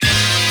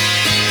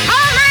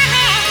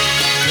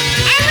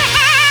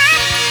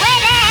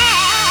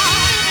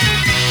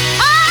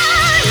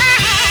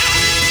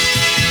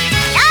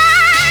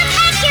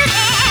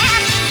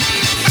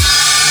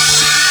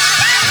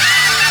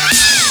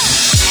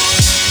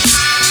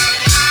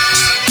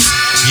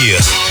Yeah.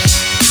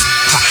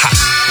 Ha ha.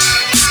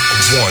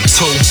 1,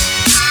 2.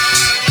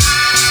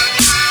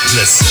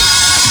 Listen.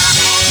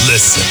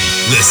 Listen.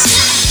 Listen.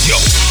 Yo,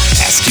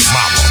 ask your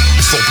mama.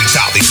 Phobie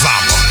Dalai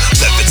Lama.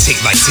 Levitate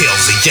like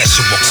tails of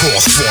Yeshua.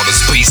 Cross waters,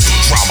 breeze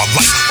through drama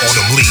like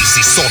autumn leaves.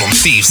 These autumn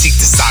thieves seek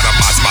to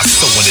sodomize my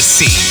soul in the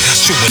sea.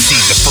 True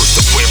indeed, the first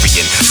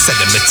Aquarian.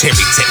 Sedimentary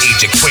to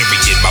age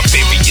Aquarian. My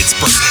variants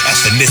birth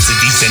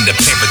ethnicities and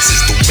appearances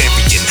through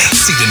Marian.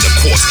 Seed in the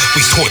course,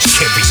 we torch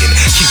carrying.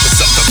 Keep us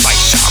up, the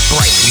light shine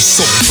bright. We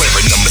soul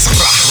wearing them as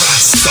rah.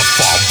 Stuff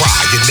all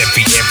rye in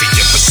every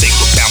area. For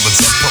sacred balance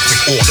of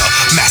perfect order.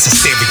 Mass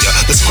hysteria.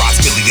 The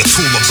scribe's merely a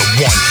tool of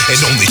the one and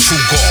only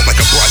true God. Like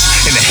a brush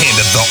in the hand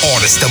of the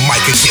artist, the mic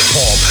can get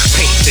palm.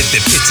 Paint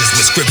vivid pictures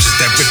with scriptures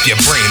that rip your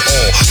brain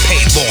all.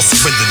 Pain, loss,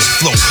 surrender the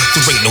flow.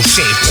 There ain't no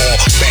shame, Paul.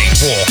 Bang,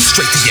 wall,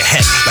 straight to your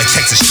head like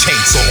Texas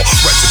Chainsaw.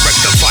 Resurrect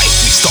the life,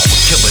 we start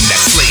with killing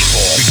that slave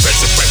ball. We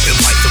resurrect the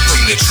life and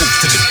bring the truth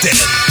to the dead.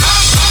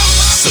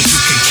 So you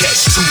can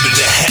catch 2 to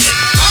the head.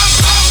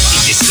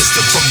 In your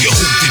system from your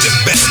hoop to the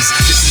bends.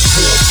 This is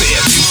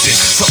warfare music,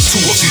 some 2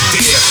 of you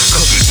dare.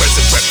 Cause we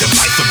resurrect the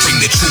life and bring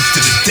the truth to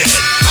the dead.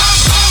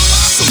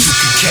 So you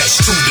can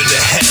catch 2 to the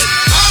head.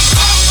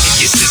 In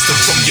your system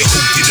from your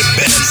hoop to the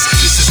bends.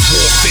 This is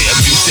warfare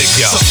music,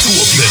 some 2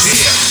 of you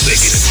dare.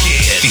 Niggas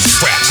scared. These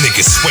rap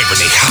niggas swearing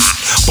they hot,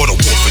 but a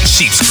wolf in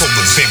sheep's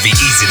clothing's very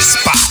easy to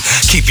spot.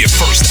 Keep your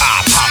first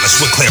eye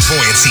polished with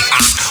clairvoyancy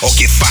or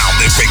get found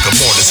in rigor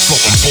mortis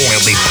floating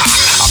boiling pot.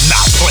 I'm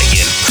not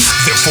playing,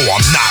 therefore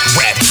I'm not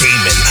rap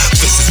gaming.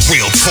 This is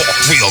real talk,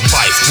 real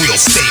life, real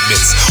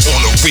statements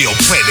on a real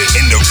planet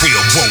in the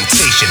real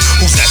rotation.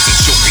 Whose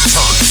essence you'll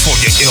return for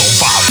your ill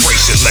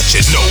vibration? Let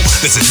you know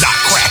this is not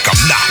crack, I'm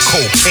not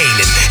cocaine.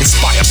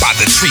 Inspired by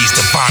the trees,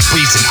 divine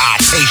breeze and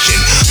otation.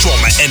 Draw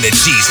my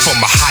energies from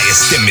a higher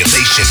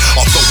stimulation.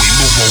 Although we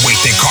move away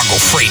than cargo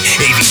freight,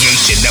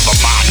 aviation, never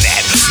mind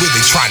that.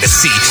 Really trying to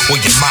see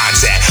where your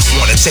mind's at.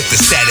 Wanna check the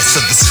status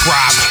of the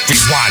scribe?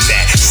 Rewind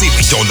that. See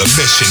we on a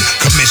mission,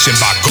 commissioned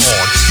by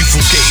God. You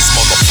fugazi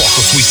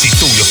motherfuckers, we see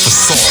through your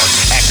facade.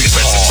 Act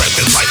resurrect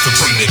the life and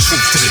bring the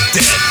truth to the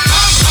dead.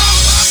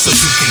 So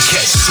you can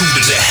catch 2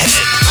 to the head.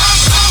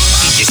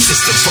 In your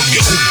system from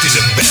your hoop to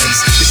the bends.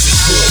 This is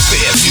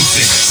warfare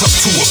music, some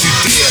 2 of you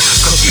dare.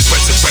 Cause we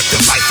resurrect the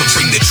life and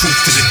bring the truth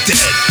to the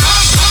dead.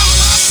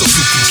 So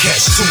you can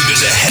catch 2 to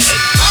the head.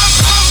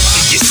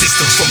 In your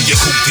system from your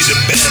hoop to the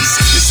bends.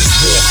 This is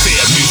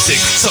warfare music,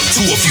 some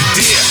 2 of you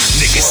dare.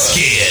 Niggas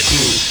scared.